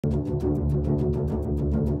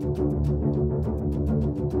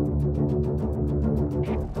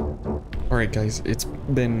Alright guys, it's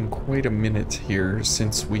been quite a minute here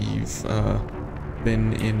since we've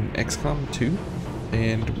been in XCOM 2,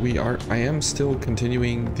 and I am still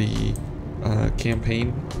continuing the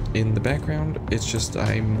campaign in the background. It's just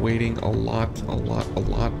I'm waiting a lot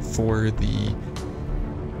for the,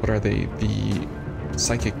 what are they, the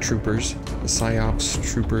psychic troopers, the psyops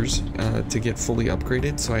troopers, to get fully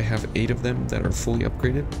upgraded. So I have 8 of them that are fully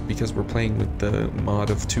upgraded because we're playing with the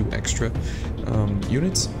mod of 2 extra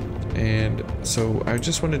units. And so I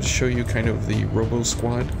just wanted to show you kind of the robo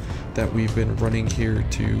squad that we've been running here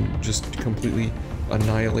to just completely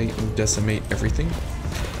annihilate and decimate everything.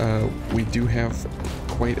 We do have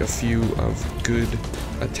quite a few of good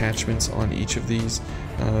attachments on each of these.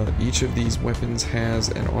 Each of these weapons has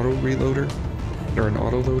an auto reloader, or an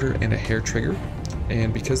auto loader, and a hair trigger.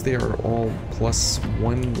 And because they are all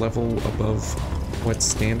 +1 level above what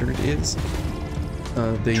standard is,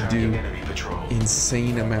 they do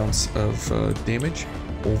insane amounts of damage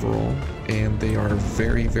overall, and they are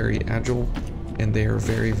very agile, and they are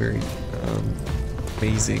very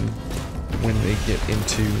amazing when they get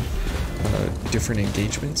into different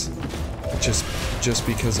engagements, just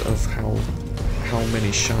because of how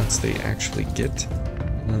many shots they actually get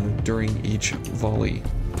during each volley.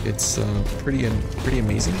 It's pretty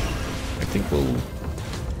amazing. I think we'll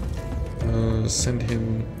send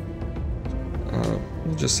him.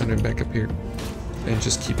 We'll just send him back up here and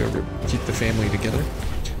just keep the family together.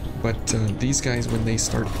 But these guys, when they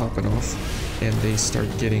start popping off and they start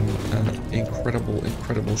getting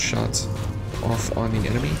incredible shots off on the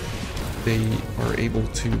enemy, they are able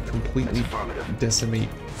to completely decimate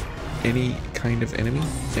any kind of enemy,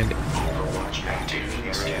 and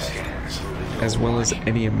as well as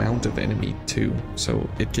any amount of enemy too. So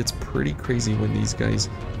it gets pretty crazy when these guys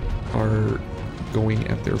are going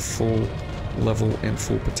at their full level and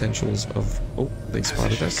full potentials of... Oh, they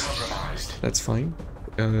spotted us. That's fine.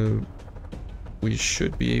 We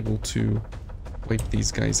should be able to wipe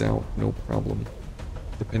these guys out, no problem,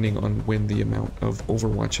 depending on when the amount of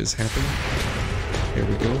overwatches happen. There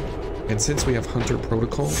we go. And since we have Hunter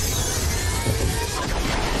Protocol,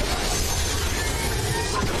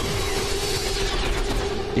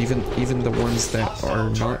 even the ones that are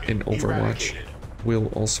not in Overwatch will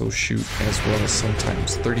also shoot as well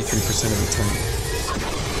sometimes, 33% of the time.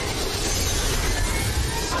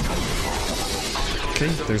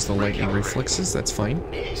 Okay, there's the lightning reflexes, that's fine.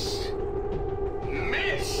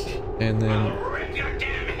 And then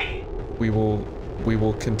we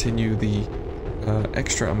will continue the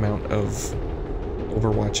extra amount of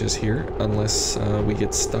Overwatches here, unless we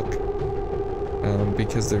get stuck,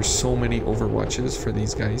 because there's so many Overwatches for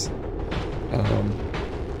these guys.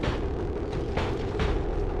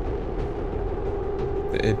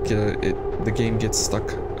 The game gets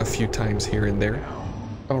stuck a few times here and there.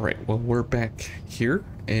 Alright, well, we're back here,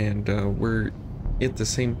 and we're at the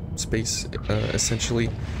same space, essentially.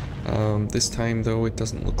 This time, though, it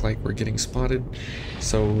doesn't look like we're getting spotted,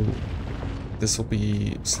 so this will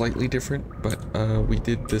be slightly different, but we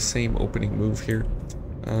did the same opening move here.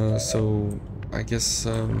 So I guess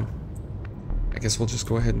we'll just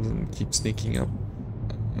go ahead and keep sneaking up.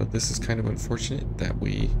 This is kind of unfortunate that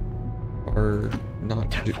we are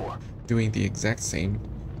not doing the exact same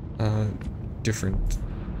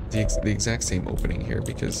the exact same opening here,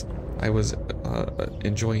 because I was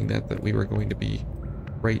enjoying that we were going to be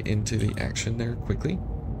right into the action there quickly,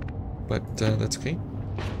 but that's okay.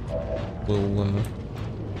 We'll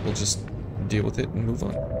just deal with it and move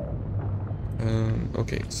on.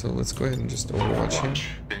 Okay, so let's go ahead and just overwatch him.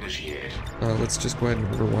 Let's just go ahead and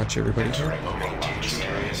overwatch everybody here,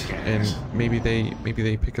 and maybe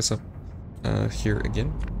they pick us up here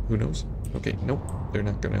again. Who knows? Okay, nope, they're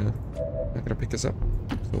not gonna pick us up.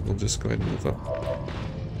 So we'll just go ahead and move up.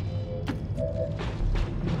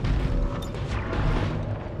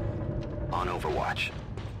 On Overwatch.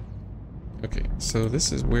 Okay, so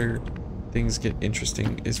this is where things get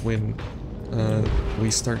interesting, is when we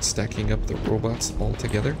start stacking up the robots all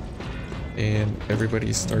together, and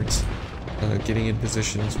everybody starts getting in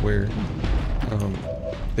positions where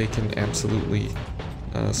they can absolutely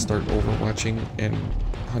start overwatching and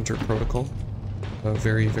Hunter Protocol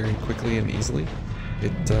very quickly and easily.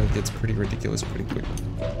 It gets pretty ridiculous pretty quick.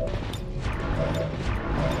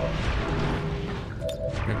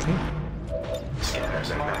 Okay.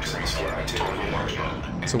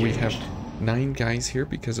 So we have 9 guys here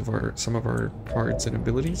because of some of our cards and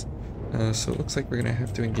abilities. So it looks like we're gonna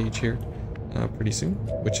have to engage here pretty soon,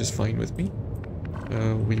 which is fine with me.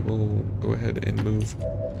 We will go ahead and move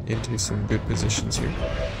into some good positions here,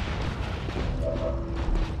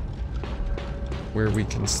 where we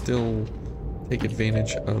can still take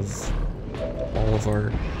advantage of all of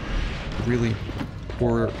our really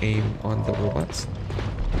poor aim on the robots.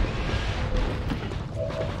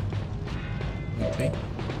 Okay.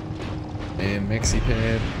 And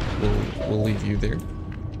MaxiPad, we'll leave you there.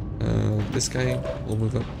 This guy will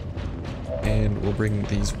move up, and we'll bring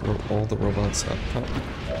these all the robots up top,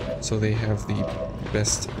 so they have the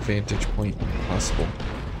best vantage point possible.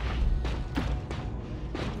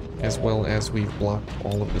 As well as we've blocked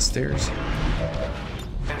all of the stairs.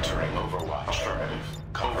 Entering Overwatch. Affirmative.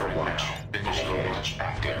 Overwatch. Initiated.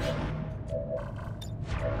 Active.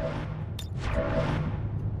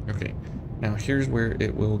 Okay, now here's where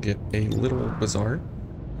it will get a little bizarre.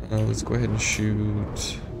 Let's go ahead and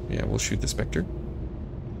shoot. Yeah, we'll shoot the Spectre.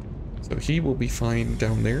 So he will be fine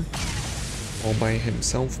down there, all by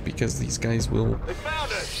himself, because these guys will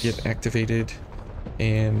get activated,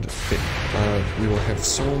 and we will have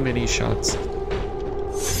so many shots.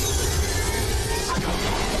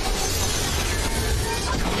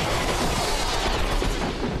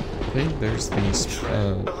 Okay, there's the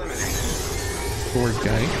sword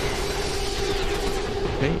guy.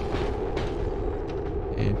 Okay,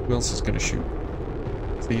 and who else is gonna shoot?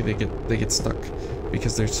 See, they get stuck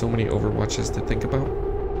because there's so many Overwatches to think about,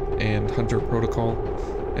 and Hunter Protocol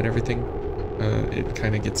and everything. It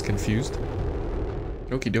kind of gets confused.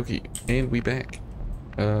 Okie dokie, and we back.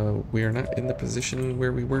 We are not in the position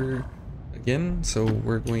where we were again, so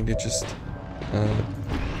we're going to just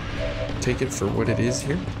take it for what it is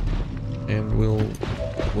here, and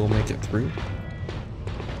we'll make it through.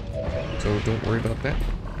 So don't worry about that.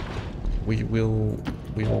 We will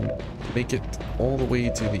make it all the way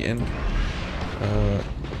to the end,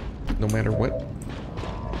 no matter what.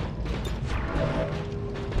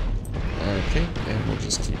 Okay, and we'll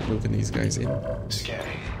just keep moving these guys in.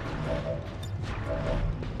 Scanning.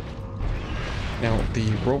 Now,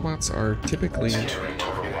 the robots are typically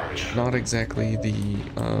not exactly the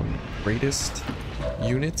greatest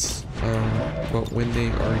units, but when they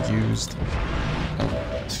are used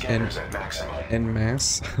en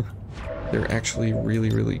masse, they're actually really,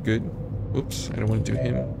 really good. Oops, I don't want to do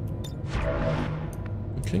him.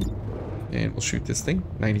 Okay, and we'll shoot this thing.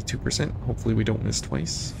 92%. Hopefully we don't miss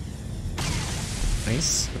twice.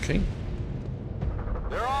 Nice. Okay.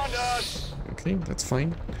 They're on us. Okay, that's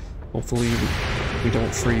fine. Hopefully we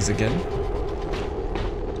don't freeze again.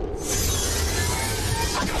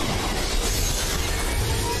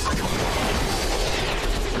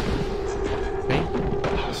 Okay.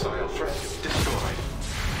 Hostile threat destroyed.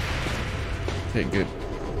 Okay, good.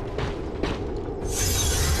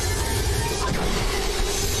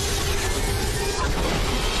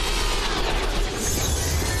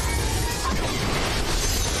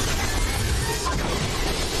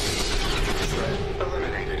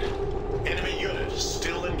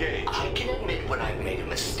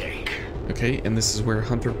 Okay, and this is where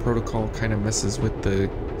Hunter Protocol kind of messes with the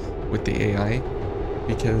AI,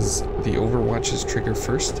 because the Overwatches trigger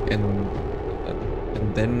first, and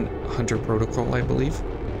then Hunter Protocol, I believe.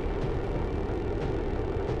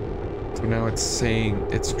 So now it's saying,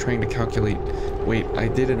 it's trying to calculate, wait, I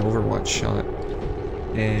did an Overwatch shot,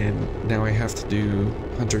 and now I have to do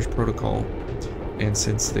Hunter's Protocol, and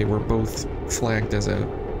since they were both flagged as a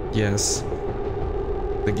yes,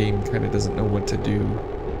 the game kind of doesn't know what to do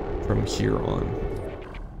from here on.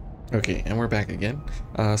 Okay, and we're back again.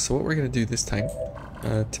 So what we're going to do this time,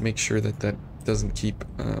 to make sure that that doesn't keep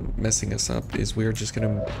messing us up, is we're just going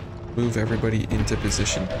to move everybody into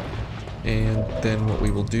position, and then what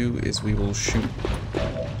we will do is we will shoot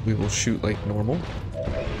like normal,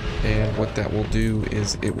 and what that will do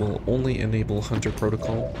is it will only enable Hunter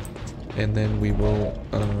Protocol, and then we will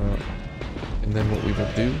and then what we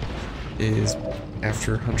will do is,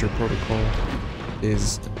 after Hunter Protocol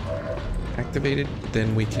is activated,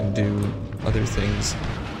 then we can do other things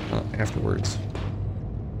afterwards.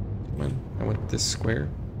 Come on, I want this square.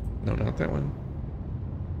 No, not that one.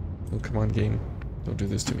 Oh, come on, game. Don't do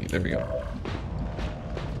this to me. There we go.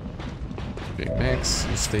 Okay, Max,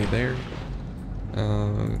 you stay there.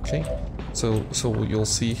 Okay. So you'll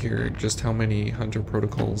see here just how many Hunter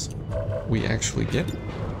Protocols we actually get.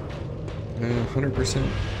 100%.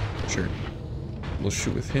 Sure. We'll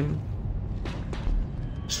shoot with him.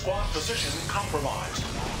 Squad position compromised.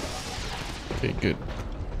 Okay, good.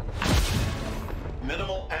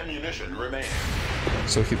 Minimal ammunition remains.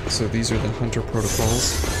 So these are the Hunter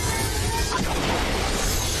Protocols.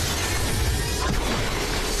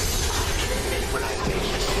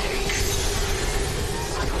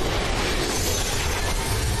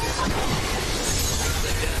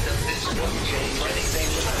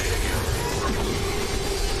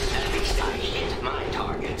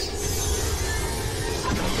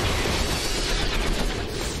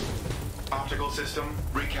 System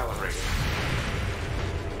recalibrated.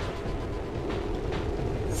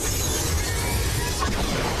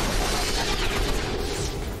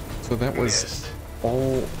 So that was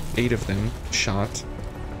all 8 of them shot.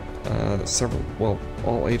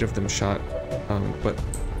 All 8 of them shot, but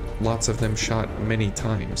lots of them shot many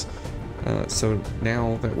times. So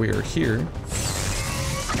now that we are here,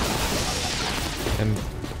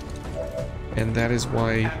 and that is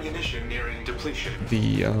why Ammunition nearing depletion.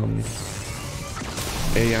 the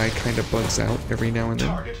AI kind of bugs out every now and then,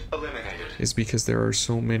 Target eliminated. is because there are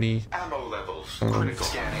so many Ammo levels critical.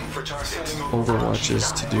 Scanning for targets.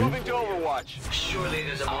 Overwatches to do, Moving to Overwatch. Surely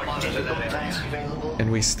there's a more difficult task available.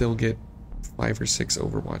 and we still get 5 or 6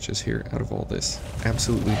 Overwatches here out of all this.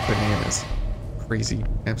 Absolutely bananas. Crazy.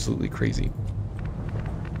 Absolutely crazy.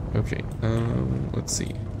 Okay, let's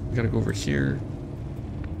see. We gotta go over here.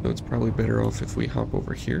 So it's probably better off if we hop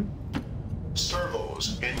over here.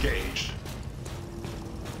 Servos engaged.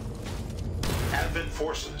 Advent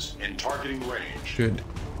forces in targeting range. Good.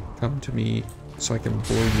 Come to me so I can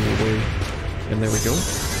blow you away. And there we go.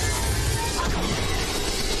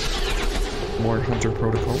 More Hunter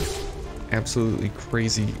Protocol. Absolutely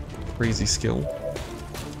crazy, crazy skill.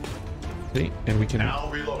 Okay, and we can Now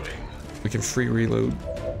reloading. free reload.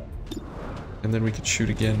 And then we can shoot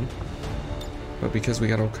again. But because we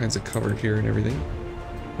got all kinds of cover here and everything.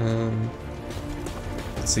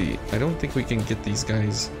 Let's see. I don't think we can get these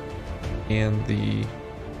guys and the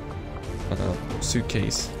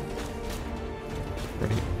suitcase.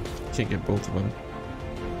 Ready? Can't get both of them.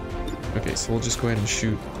 Okay, so we'll just go ahead and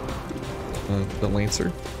shoot the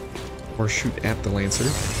Lancer. Or shoot at the Lancer.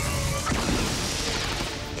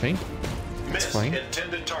 Okay. That's fine.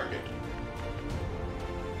 Intended target.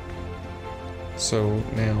 So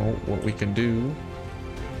now what we can do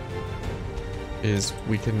is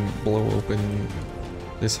we can blow open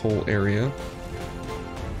this whole area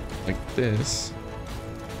like this,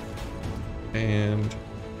 and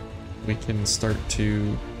we can start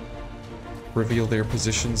to reveal their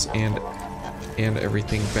positions and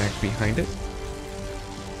everything back behind it.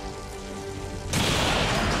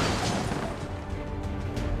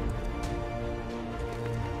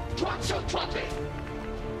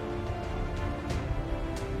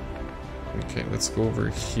 Okay, let's go over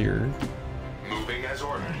here. Moving as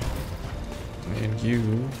ordered. And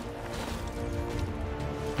you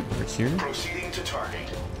over here. Proceeding to target.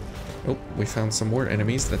 Oh, we found some more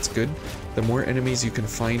enemies. That's good. The more enemies you can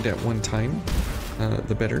find at one time,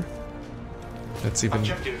 the better. That's even.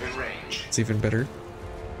 Objective in range. It's even better.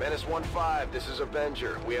 Menace 1-5, this is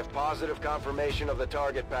Avenger. We have positive confirmation of the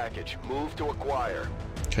target package. Move to acquire.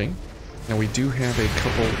 Okay. Now we do have a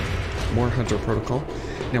couple more Hunter Protocol.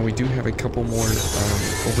 Now we do have a couple more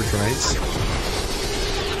overdrives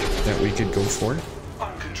that we could go for.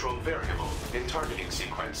 Uncontrolled variable in targeting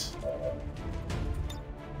sequence.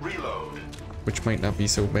 Reload. Which might not be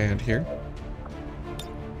so bad here.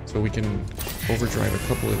 So we can overdrive a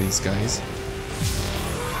couple of these guys.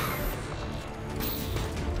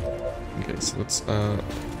 Okay, so let's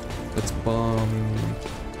bomb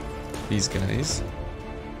these guys.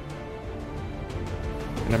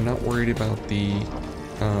 And I'm not worried about the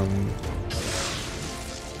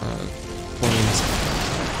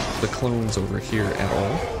clones over here at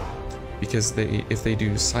all, because if they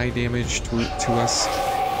do side damage to us,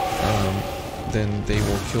 then they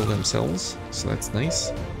will kill themselves. So that's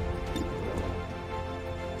nice.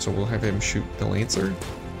 So we'll have him shoot the Lancer.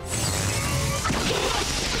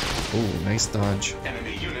 Oh, nice dodge.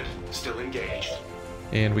 Enemy unit still engaged.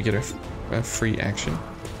 And we get a free action.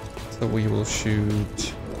 So we will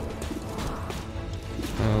shoot.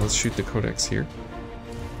 Let's shoot the Codex here.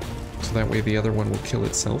 So that way the other one will kill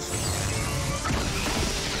itself.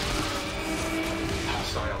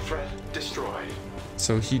 Hostile threat destroyed.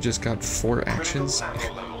 So he just got 4 actions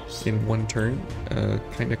in one turn.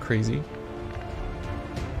 Kind of crazy.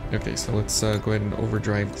 Okay, so let's go ahead and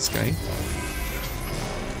overdrive this guy.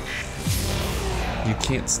 You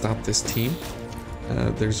can't stop this team.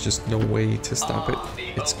 There's just no way to stop it.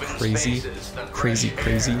 It's crazy, crazy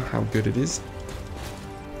how good it is.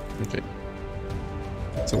 Okay.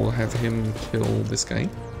 So we'll have him kill this guy.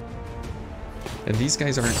 And these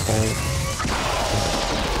guys aren't all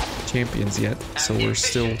champions yet, so we're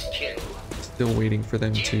still waiting for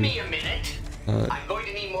them to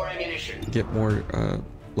get more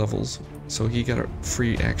levels. So he got a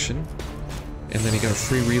free action, and then he got a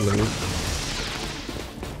free reload.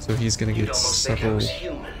 So he's gonna get several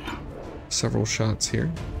shots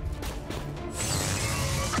here.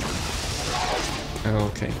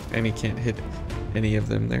 Okay, and he can't hit any of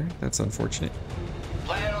them there. That's unfortunate.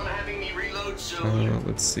 Plan on having me reload soon.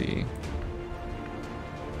 Let's see.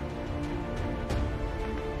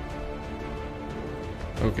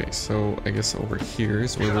 Okay, so I guess over here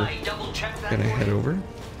is where Can we're I double check that gonna for head you? over.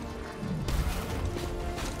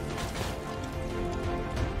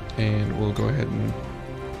 And we'll go ahead and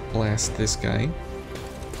blast this guy.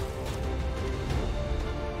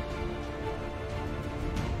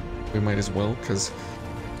 We might as well, because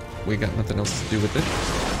we got nothing else to do with it.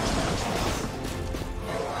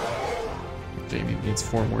 Okay, he needs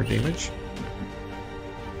 4 more damage.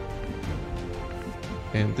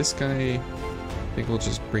 And this guy, I think we'll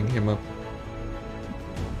just bring him up.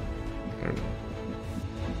 I don't know.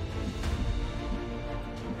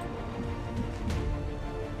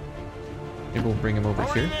 Maybe we'll bring him over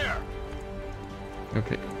here.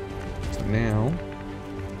 Okay. So now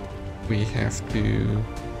we have to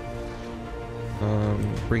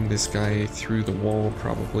bring this guy through the wall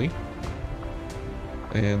probably.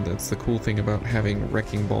 And that's the cool thing about having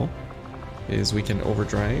Wrecking Ball, is we can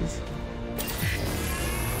overdrive.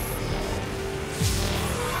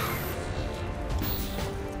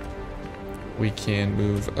 We can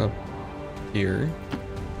move up here.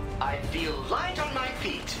 I feel light on my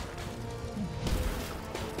feet.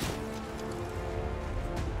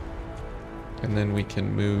 And then we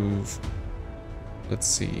can move, let's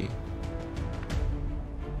see.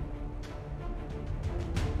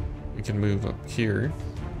 We can move up here.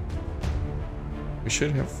 We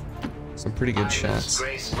should have some pretty good shots.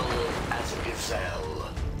 Graceful as a gazelle.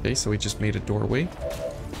 Okay, so we just made a doorway.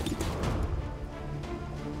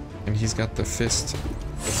 And he's got the fist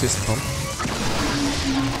pump.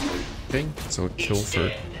 Okay, so kill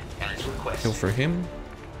for him.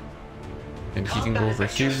 And he can go over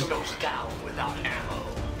here. Just goes down without ammo.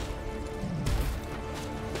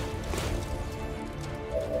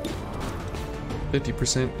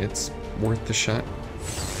 50%, it's worth the shot.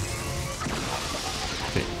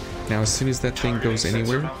 Okay, now as soon as that thing goes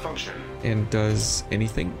anywhere and does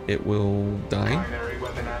anything, it will die. Primary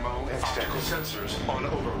weapon ammo and optical sensors on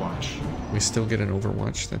Overwatch. We still get an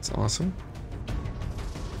Overwatch, that's awesome.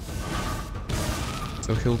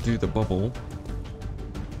 So he'll do the bubble,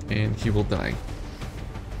 and he will die.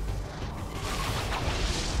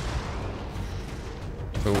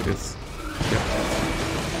 So it's, yep.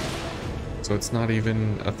 So it's not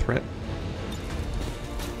even a threat.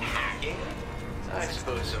 Hacking? I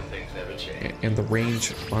suppose some things never change. And the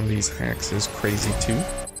range on these hacks is crazy too.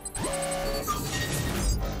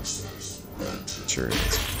 Sure it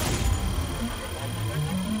is.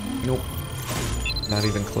 Nope. Not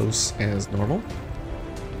even close as normal.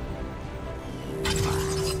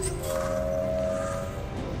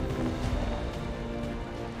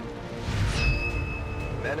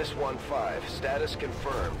 Menace 1-5, status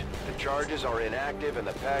confirmed. The charges are inactive and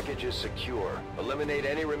the package is secure. Eliminate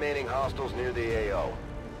any remaining hostiles near the AO.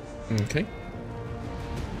 Okay.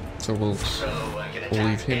 So we'll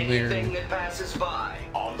leave him there. That passes by.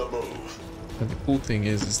 On the move. And the cool thing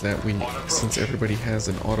is that we, since everybody has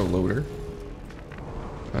an auto loader,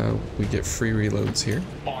 we get free reloads here,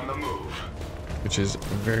 On the move. which is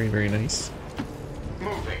very, very nice.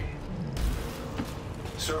 Moving.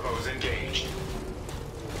 Servos engaged.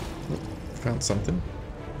 Found something.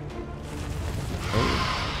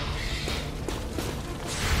 Oh.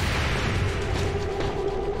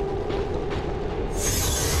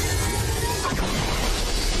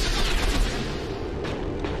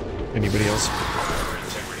 Anybody else?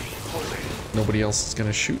 Nobody else is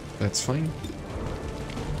gonna shoot. That's fine.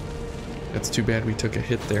 That's too bad we took a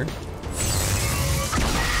hit there.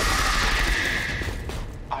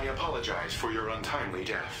 I apologize for your untimely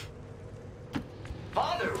death.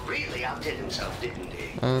 Father really outdid himself, didn't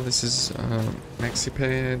he? This is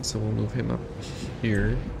MaxiPad, so we'll move him up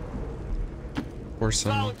here for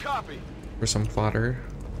some fodder.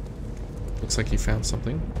 Looks like he found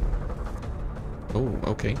something. Oh,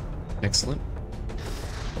 okay, excellent.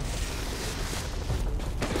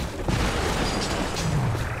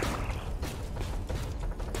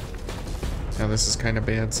 Now this is kind of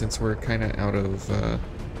bad since we're kind of out of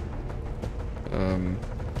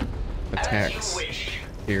attacks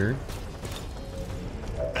here.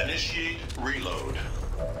 Initiate reload.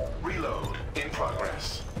 Reload in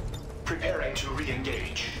progress. Preparing to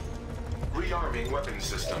re-engage. Rearming weapon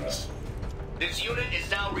systems. This unit is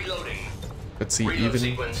now reloading. But see, Reload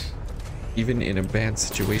sequence. even in a bad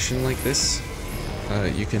situation like this,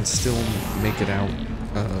 you can still make it out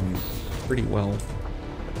pretty well.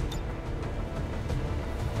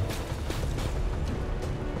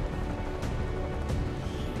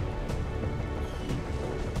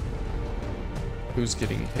 Who's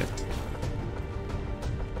getting hit?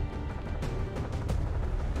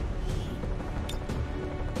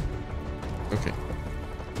 Okay.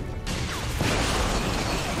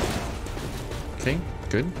 Okay,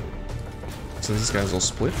 Good. So these guys will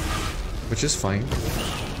split, which is fine.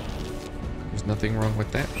 There's nothing wrong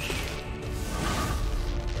with that.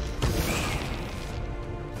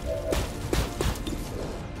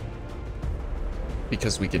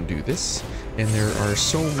 Because we can do this, and there are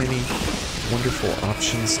so many wonderful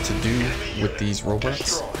options to do with these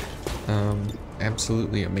robots.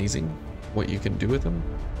 Absolutely amazing what you can do with them.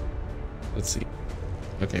 Let's see.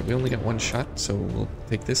 Okay, we only got one shot, so we'll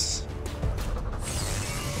take this.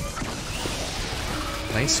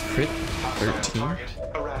 Nice crit, 13.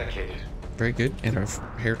 Very good, and a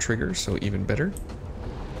hair trigger, so even better.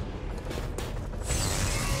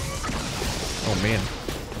 Oh man,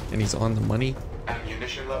 and he's on the money.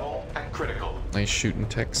 Ammunition level at critical. Nice shooting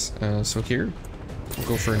techs. So here, we'll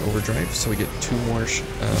go for an overdrive, so we get 2 more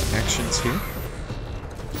actions here.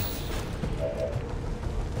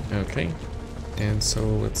 Okay, and so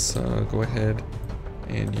let's go ahead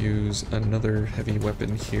and use another heavy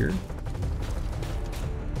weapon here.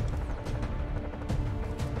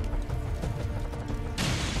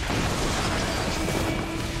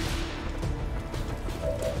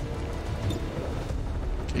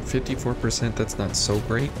 Okay, 54%, that's not so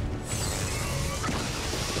great.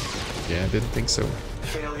 Yeah, I didn't think so.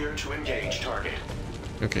 Failure to engage target.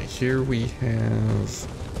 Okay, here we have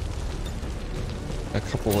a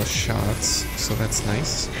couple of shots, so that's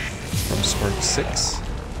nice. From Spark 6.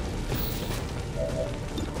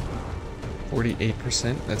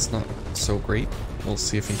 48%, that's not so great. We'll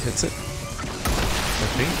see if he hits it.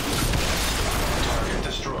 Okay. Target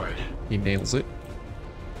destroyed. He nails it.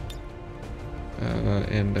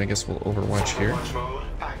 And I guess we'll overwatch here. Overwatch mode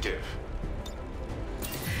active.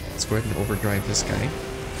 Let's go ahead and overdrive this guy.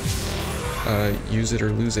 Use it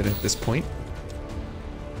or lose it at this point.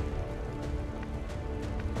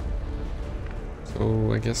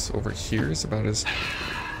 So I guess over here is about as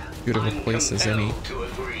good of a place as any.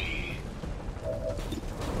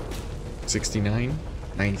 69.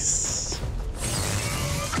 Nice.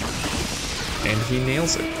 And he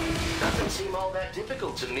nails it. Doesn't seem all that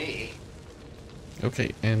difficult to me.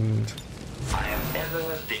 Okay, and I am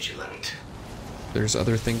ever vigilant. there's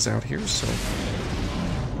other things out here, so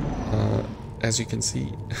as you can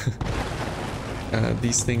see,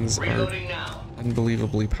 these things are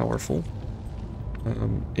unbelievably powerful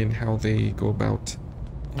in how they go about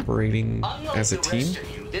operating as a team.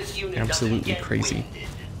 Absolutely crazy.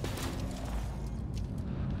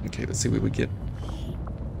 Okay, let's see what we get.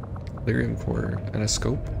 Lyrium core and a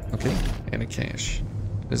scope, okay, and a cache.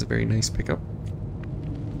 That's a very nice pickup.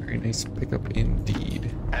 Very nice pickup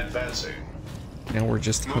indeed. Advancing. Now we're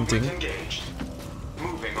just hunting. Engaged.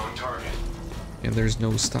 Moving on target. And there's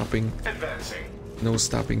no stopping. Advancing. No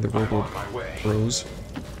stopping the Robo Bros.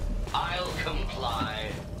 I'll comply.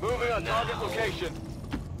 Moving on target location.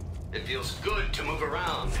 It feels good to move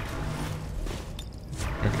around.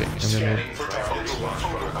 Okay, and then Scanning for targets.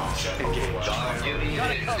 Engaged. Guard duty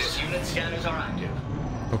is. This unit scanners are active.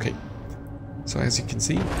 okay. So as you can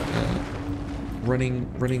see,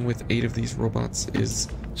 running with 8 of these robots is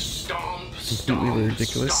completely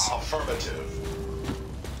ridiculous. Affirmative.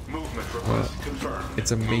 Movement request confirmed.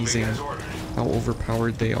 It's amazing how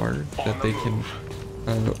overpowered they are, that they can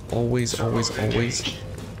always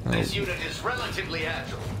This unit is relatively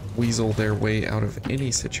agile. weasel their way out of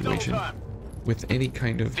any situation with any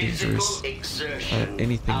kind of dangerous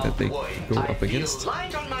anything that they go up against.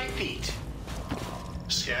 Light on my feet.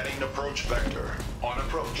 Scanning approach vector. On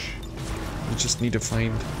approach. We just need to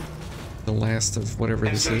find the last of whatever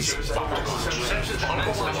this is.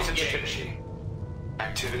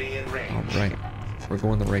 Activity in range. Alright, we're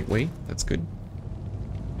going the right way. That's good.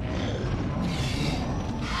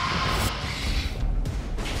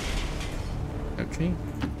 Okay,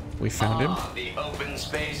 we found him. The open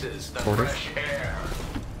spaces, the Sort of. fresh air.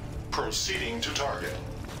 Proceeding to target.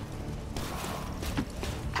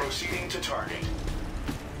 Proceeding to target.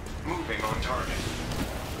 Moving on target.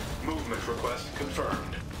 Movement request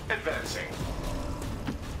confirmed. Advancing.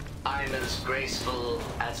 I'm as graceful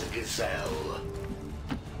as a gazelle.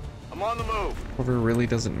 I'm on the move. However, really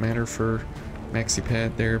doesn't matter for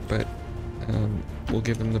MaxiPad there, but we'll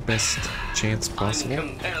give him the best chance I'm possible.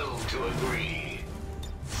 compelled to agree.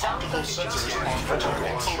 Optical sensors on for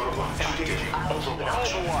target. Engaging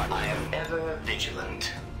Overwatch. I am ever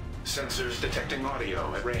vigilant. Sensors detecting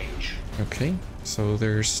audio at range. Okay, so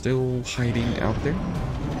they're still hiding out there.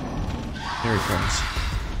 There he comes.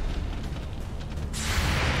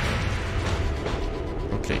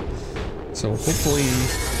 Okay, so hopefully...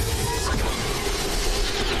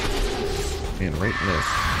 Man, right in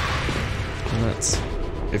the nuts,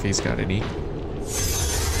 if he's got any.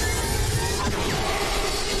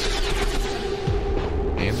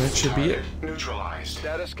 that should be it. Neutralized.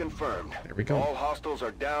 Status confirmed. There we go. All hostiles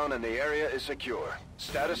are down and the area is secure.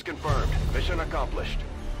 Status confirmed. Mission accomplished.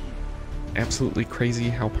 Absolutely crazy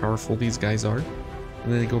how powerful these guys are.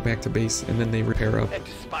 And then they go back to base, and then they repair up. And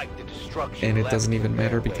despite the destruction And it left doesn't even in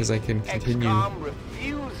matter their because I wake, can continue XCOM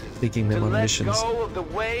refuses taking them to on let missions go of the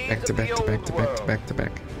ways back to of back the to back old to back to world. back to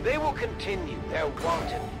back. They will continue their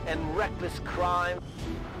wanton and reckless crime.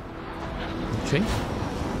 Okay.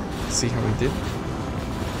 See how we did.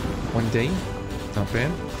 One day. Not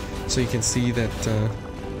bad. So you can see that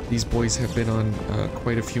these boys have been on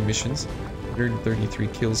quite a few missions. 133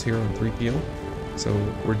 kills here on 3PO. So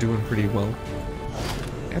we're doing pretty well.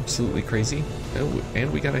 Absolutely crazy. Oh, and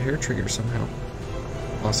we got a hair trigger somehow.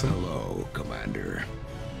 Awesome. Hello, Commander.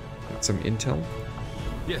 Got some intel.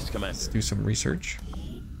 Yes, Commander. Let's do some research.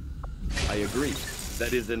 I agree.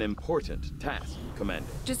 That is an important task, Commander.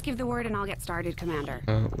 Just give the word and I'll get started, Commander.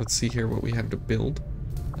 Let's see here what we have to build.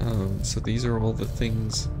 So these are all the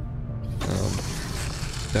things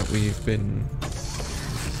that we've been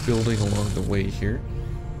building along the way here.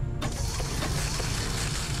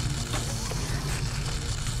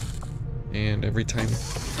 And every time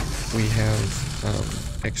we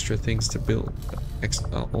have extra things to build,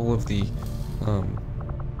 all of the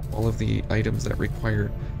items that require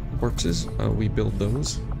corpses, we build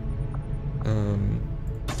those.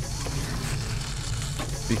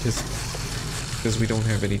 Because we don't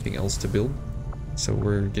have anything else to build, so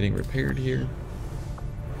we're getting repaired here.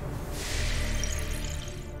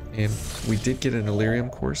 And we did get an Illyrium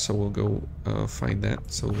core, so we'll go find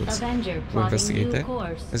that. So let's go investigate that.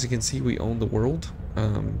 As you can see, we own the world,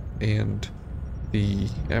 and the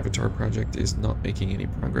Avatar project is not making any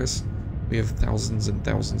progress. We have thousands and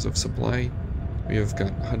thousands of supply. We have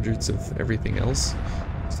got hundreds of everything else.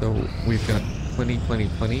 So we've got plenty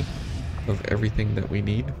of everything that we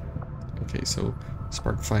need. Okay, so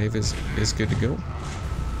Spark 5 is good to go.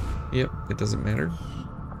 Yep, it doesn't matter.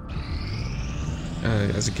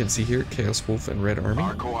 As you can see here, Chaos Wolf and Red Army.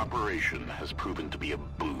 Our cooperation has proven to be a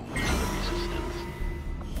boon to the Resistance.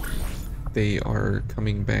 They are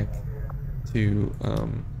coming back to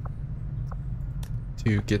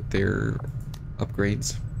get their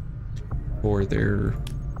upgrades for their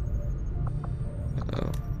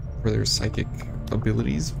psychic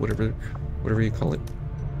abilities, whatever you call it.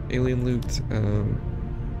 Alien loot.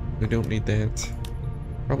 We don't need that.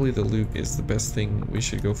 Probably the loot is the best thing we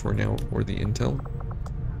should go for now, or the intel.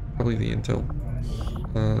 Probably the intel.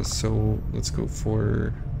 So let's go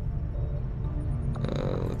for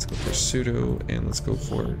Pseudo, and let's go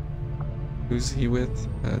for, who's he with?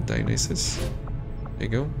 Dionysus. There you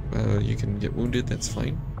go. You can get wounded, that's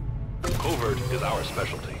fine. Covert is our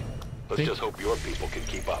specialty. Let's Okay. just hope your people can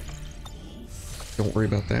keep up. Don't worry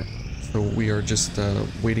about that. So we are just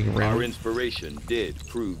waiting Our around inspiration did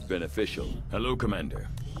prove beneficial. Hello, Commander.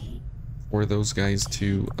 for those guys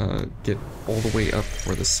to get all the way up,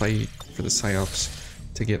 for the psyops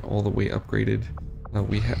to get all the way upgraded.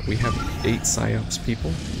 We have 8 psyops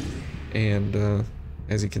people, and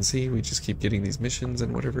as you can see, we just keep getting these missions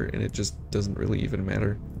and whatever, and it just doesn't really even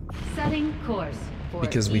matter Setting course for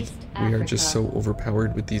because we East are just Africa. so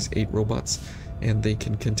overpowered with these 8 robots, and they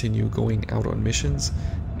can continue going out on missions,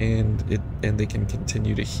 and they can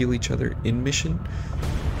continue to heal each other in mission.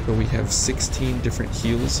 So we have 16 different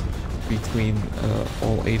heals between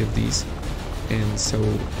all 8 of these, and so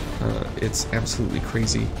it's absolutely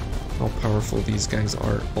crazy how powerful these guys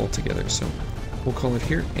are all together. So we'll call it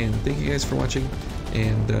here, and thank you guys for watching,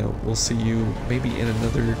 and we'll see you maybe in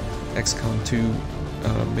another XCOM 2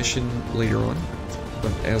 mission later on.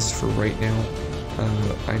 But as for right now,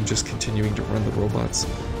 I'm just continuing to run the robots,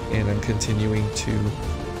 and I'm continuing to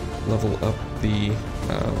level up the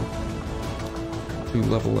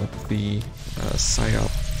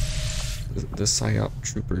PSYOP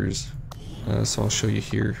troopers. So I'll show you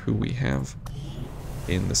here who we have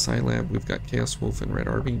in the Psy Lab. We've got Chaos Wolf and Red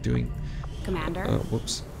Army doing. Commander.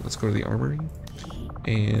 Whoops. Let's go to the armory,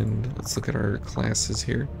 and let's look at our classes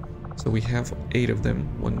here. So we have 8 of them.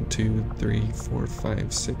 1, 2, 3, 4,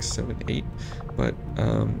 5, 6, 7, 8. But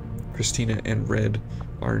Christina and Red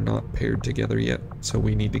are not paired together yet, so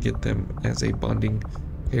we need to get them as a bonding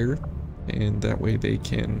pair, and that way they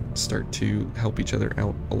can start to help each other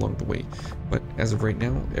out along the way. But as of right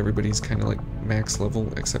now, everybody's kind of like max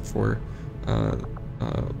level except for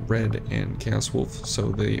Red and Chaos Wolf,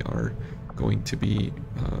 so they are going to be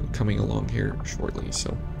coming along here shortly.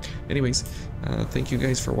 So anyways, thank you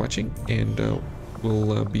guys for watching, and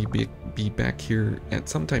we'll be back here at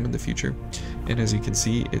some time in the future. And as you can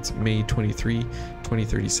see, it's May 23,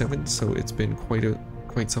 2037, so it's been quite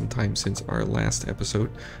quite some time since our last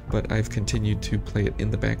episode, but I've continued to play it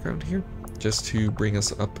in the background here just to bring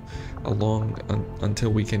us up along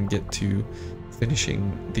until we can get to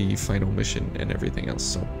finishing the final mission and everything else.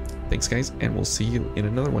 So thanks guys, and we'll see you in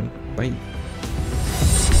another one. Bye.